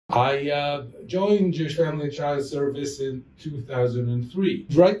I joined Jewish Family and Child Service in 2003.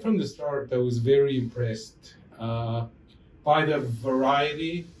 Right from the start, I was very impressed by the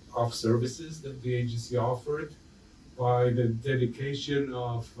variety of services that the agency offered, by the dedication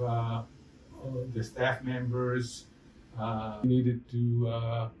of the staff members. Needed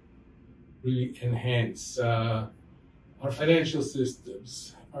to really enhance our financial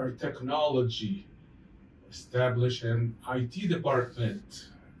systems, our technology, establish an IT department,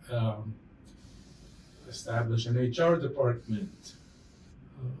 establish an HR department.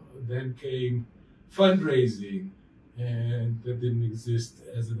 Then came fundraising, and that didn't exist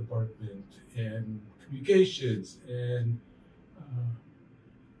as a department, and communications, and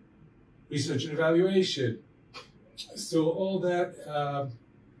research and evaluation. So all that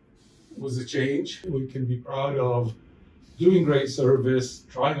was a change. We can be proud of doing great service,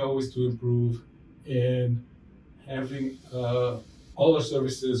 trying always to improve, and having all our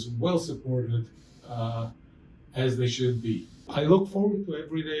services well supported as they should be. I look forward to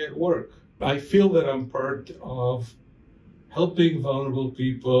every day at work. I feel that I'm part of helping vulnerable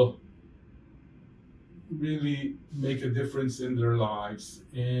people really make a difference in their lives,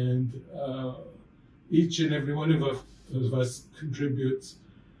 and each and every one of us contributes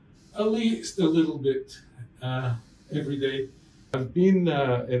at least a little bit every day. I've been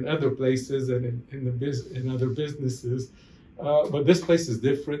in other places and in other businesses, but this place is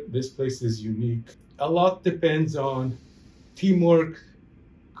different. This place is unique. A lot depends on teamwork,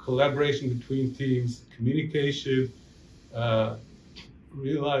 collaboration between teams, communication,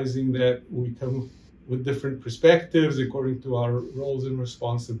 realizing that we come with different perspectives according to our roles and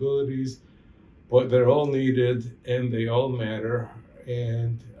responsibilities, but they're all needed and they all matter,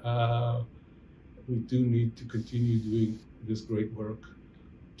 and we do need to continue doing this great work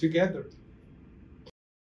together.